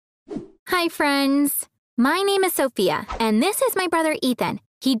Hi, friends. My name is Sophia, and this is my brother Ethan.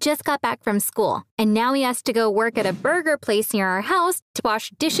 He just got back from school, and now he has to go work at a burger place near our house to wash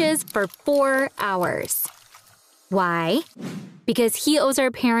dishes for 4 hours. Why? Because he owes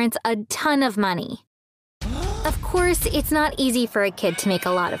our parents a ton of money. Of course, it's not easy for a kid to make a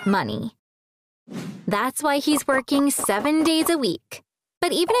lot of money. That's why he's working 7 days a week.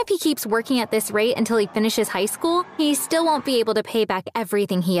 But even if he keeps working at this rate until he finishes high school, he still won't be able to pay back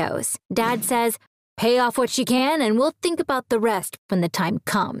everything he owes. Dad says, "Pay off what you can, and we'll think about the rest when the time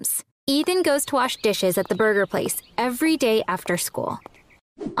comes." Ethan goes to wash dishes at the burger place every day after school.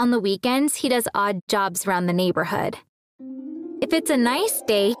 On the weekends, he does odd jobs around the neighborhood. If it's a nice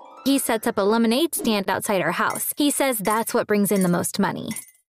day, he sets up a lemonade stand outside our house. He says that's what brings in the most money.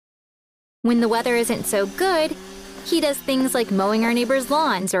 When the weather isn't so good, he does things like mowing our neighbors'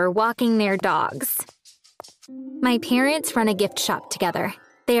 lawns or walking their dogs. My parents run a gift shop together.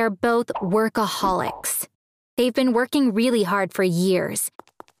 They are both workaholics. They've been working really hard for years.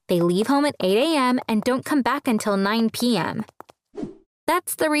 They leave home at 8 a.m. and don't come back until 9 p.m.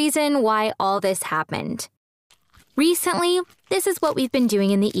 That's the reason why all this happened. Recently, this is what we've been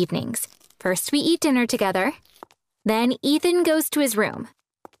doing in the evenings. First, we eat dinner together. Then Ethan goes to his room.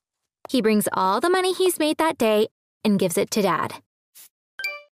 He brings all the money he's made that day and gives it to Dad.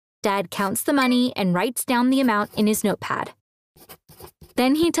 Dad counts the money and writes down the amount in his notepad.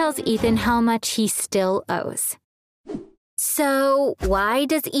 Then he tells Ethan how much he still owes. So, why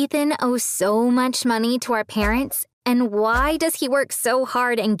does Ethan owe so much money to our parents? And why does he work so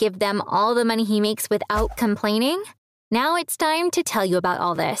hard and give them all the money he makes without complaining? Now it's time to tell you about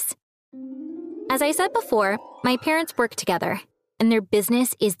all this. As I said before, my parents work together, and their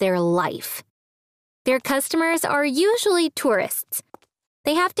business is their life. Their customers are usually tourists.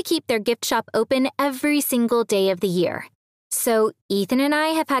 They have to keep their gift shop open every single day of the year. So Ethan and I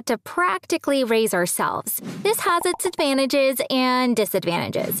have had to practically raise ourselves. This has its advantages and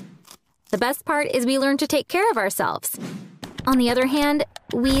disadvantages. The best part is we learn to take care of ourselves. On the other hand,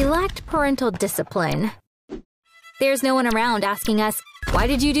 we lacked parental discipline. There's no one around asking us, "Why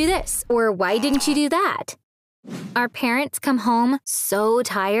did you do this?" or "Why didn't you do that?" Our parents come home so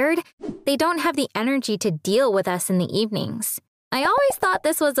tired, they don't have the energy to deal with us in the evenings. I always thought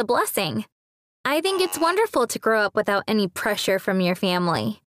this was a blessing. I think it's wonderful to grow up without any pressure from your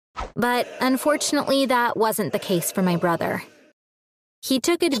family. But unfortunately, that wasn't the case for my brother. He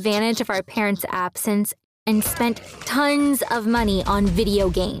took advantage of our parents' absence and spent tons of money on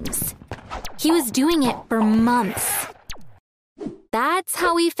video games. He was doing it for months. That's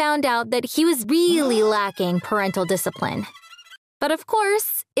how we found out that he was really lacking parental discipline. But of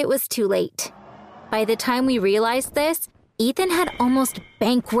course, it was too late. By the time we realized this, Ethan had almost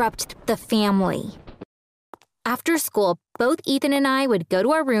bankrupted the family. After school, both Ethan and I would go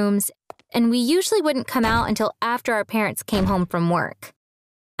to our rooms, and we usually wouldn't come out until after our parents came home from work.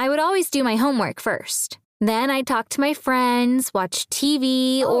 I would always do my homework first. Then I'd talk to my friends, watch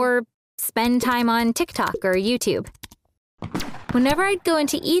TV, or spend time on TikTok or YouTube. Whenever I'd go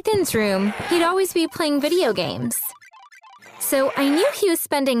into Ethan's room, he'd always be playing video games. So I knew he was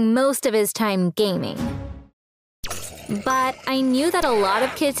spending most of his time gaming. But I knew that a lot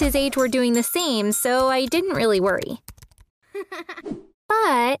of kids his age were doing the same, so I didn't really worry.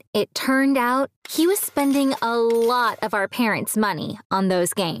 But it turned out he was spending a lot of our parents' money on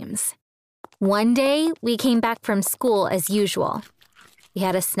those games. One day, we came back from school as usual. We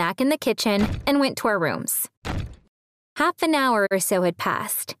had a snack in the kitchen and went to our rooms. Half an hour or so had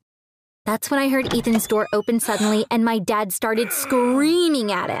passed. That's when I heard Ethan's door open suddenly and my dad started screaming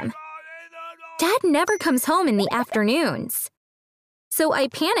at him. Dad never comes home in the afternoons. So I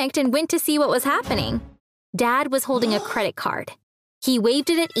panicked and went to see what was happening. Dad was holding a credit card. He waved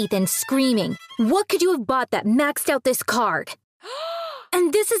it at Ethan, screaming, "What could you have bought that maxed out this card?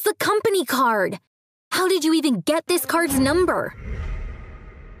 And this is the company card! How did you even get this card's number?"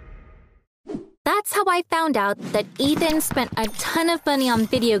 That's how I found out that Ethan spent a ton of money on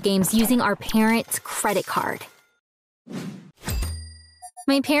video games using our parents' credit card.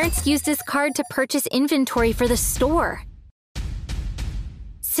 My parents used this card to purchase inventory for the store.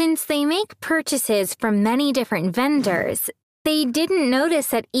 Since they make purchases from many different vendors, they didn't notice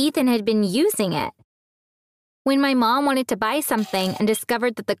that Ethan had been using it. When my mom wanted to buy something and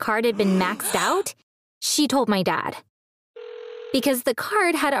discovered that the card had been maxed out, she told my dad. Because the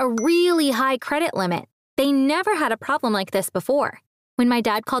card had a really high credit limit. They never had a problem like this before. When my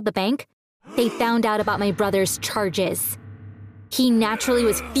dad called the bank, they found out about my brother's charges. He naturally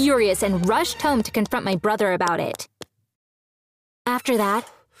was furious and rushed home to confront my brother about it. After that,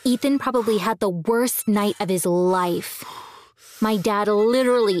 Ethan probably had the worst night of his life. My dad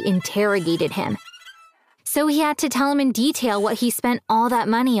literally interrogated him. So he had to tell him in detail what he spent all that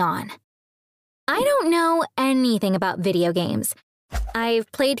money on. I don't know anything about video games.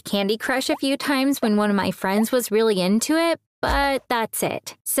 I've played Candy Crush a few times when one of my friends was really into it, but that's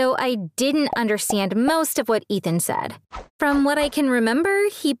it. So I didn't understand most of what Ethan said. From what I can remember,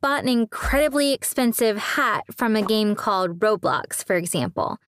 he bought an incredibly expensive hat from a game called Roblox, for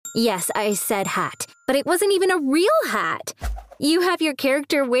example. Yes, I said hat, but it wasn't even a real hat. You have your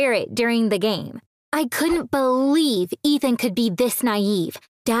character wear it during the game. I couldn't believe Ethan could be this naive.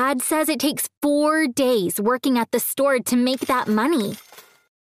 Dad says it takes 4 days working at the store to make that money.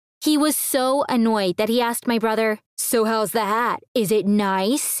 He was so annoyed that he asked my brother, "So how's the hat? Is it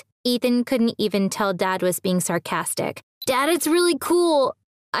nice?" Ethan couldn't even tell Dad was being sarcastic. "Dad, it's really cool.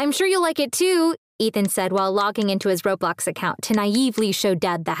 I'm sure you'll like it too," Ethan said while logging into his Roblox account to naively show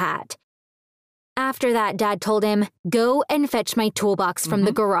Dad the hat. After that, Dad told him, "Go and fetch my toolbox from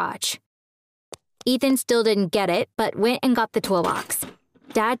the garage." Ethan still didn't get it, but went and got the toolbox.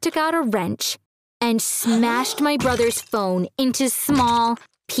 Dad took out a wrench and smashed my brother's phone into small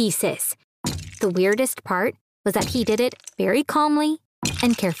pieces. The weirdest part was that he did it very calmly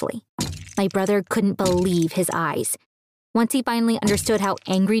and carefully. My brother couldn't believe his eyes. Once he finally understood how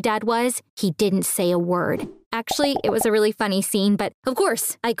angry Dad was, he didn't say a word. Actually, it was a really funny scene, but of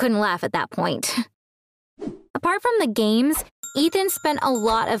course, I couldn't laugh at that point. Apart from the games, Ethan spent a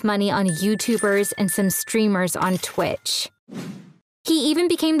lot of money on YouTubers and some streamers on Twitch. He even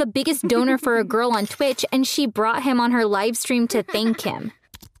became the biggest donor for a girl on Twitch, and she brought him on her live stream to thank him.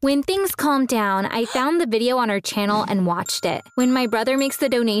 When things calmed down, I found the video on her channel and watched it. When my brother makes the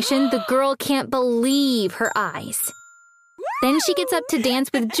donation, the girl can't believe her eyes. Then she gets up to dance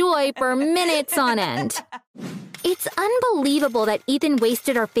with joy for minutes on end. It's unbelievable that Ethan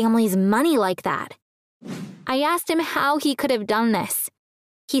wasted our family's money like that. I asked him how he could have done this.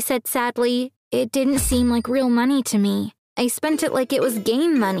 He said sadly, "It didn't seem like real money to me. I spent it like it was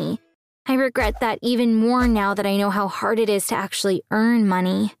game money. I regret that even more now that I know how hard it is to actually earn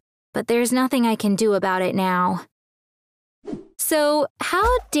money. But there's nothing I can do about it now." So,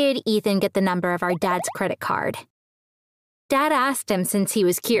 how did Ethan get the number of our dad's credit card? Dad asked him since he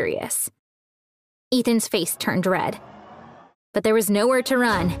was curious. Ethan's face turned red, but there was nowhere to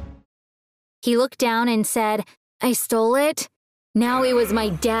run. He looked down and said, "I stole it?" Now it was my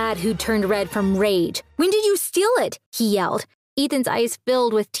dad who turned red from rage. "When did you steal it?" he yelled. Ethan's eyes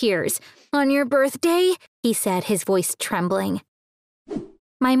filled with tears. "On your birthday?" he said, his voice trembling.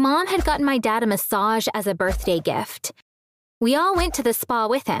 My mom had gotten my dad a massage as a birthday gift. We all went to the spa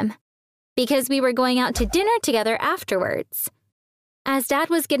with him, because we were going out to dinner together afterwards. As Dad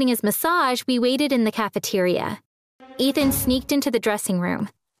was getting his massage, we waited in the cafeteria. Ethan sneaked into the dressing room,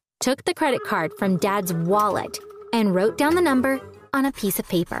 took the credit card from Dad's wallet, and wrote down the number on a piece of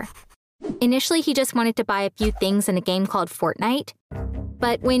paper. Initially, he just wanted to buy a few things in a game called Fortnite.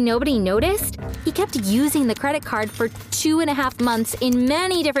 But when nobody noticed, he kept using the credit card for 2.5 months in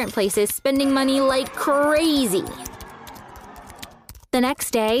many different places, spending money like crazy. The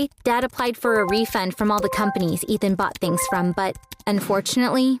next day, Dad applied for a refund from all the companies Ethan bought things from, but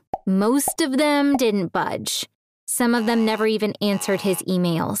unfortunately, most of them didn't budge. Some of them never even answered his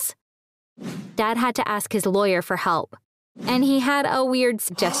emails. Dad had to ask his lawyer for help, and he had a weird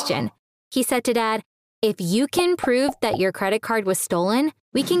suggestion. He said to Dad, "If you can prove that your credit card was stolen,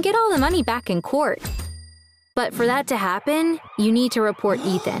 we can get all the money back in court. But for that to happen, you need to report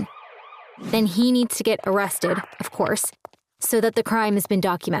Ethan. Then he needs to get arrested, of course, so that the crime has been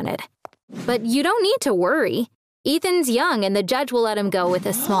documented. But you don't need to worry. Ethan's young and the judge will let him go with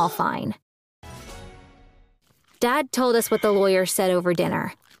a small fine." Dad told us what the lawyer said over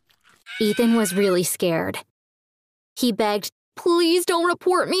dinner. Ethan was really scared. He begged, "Please don't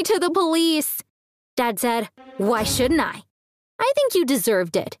report me to the police." Dad said, "Why shouldn't I? I think you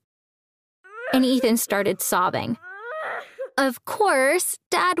deserved it." And Ethan started sobbing. Of course,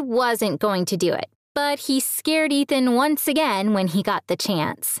 Dad wasn't going to do it, but he scared Ethan once again when he got the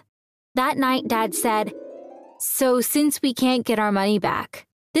chance. That night, Dad said, "So since we can't get our money back,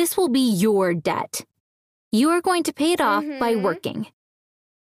 this will be your debt. You are going to pay it off by working."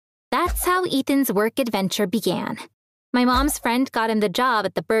 That's how Ethan's work adventure began. My mom's friend got him the job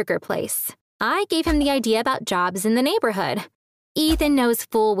at the burger place. I gave him the idea about jobs in the neighborhood. Ethan knows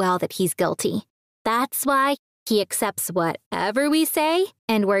full well that he's guilty. That's why he accepts whatever we say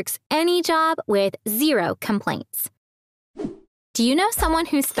and works any job with 0 complaints. Do you know someone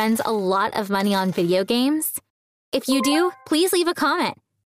who spends a lot of money on video games? If you do, please leave a comment.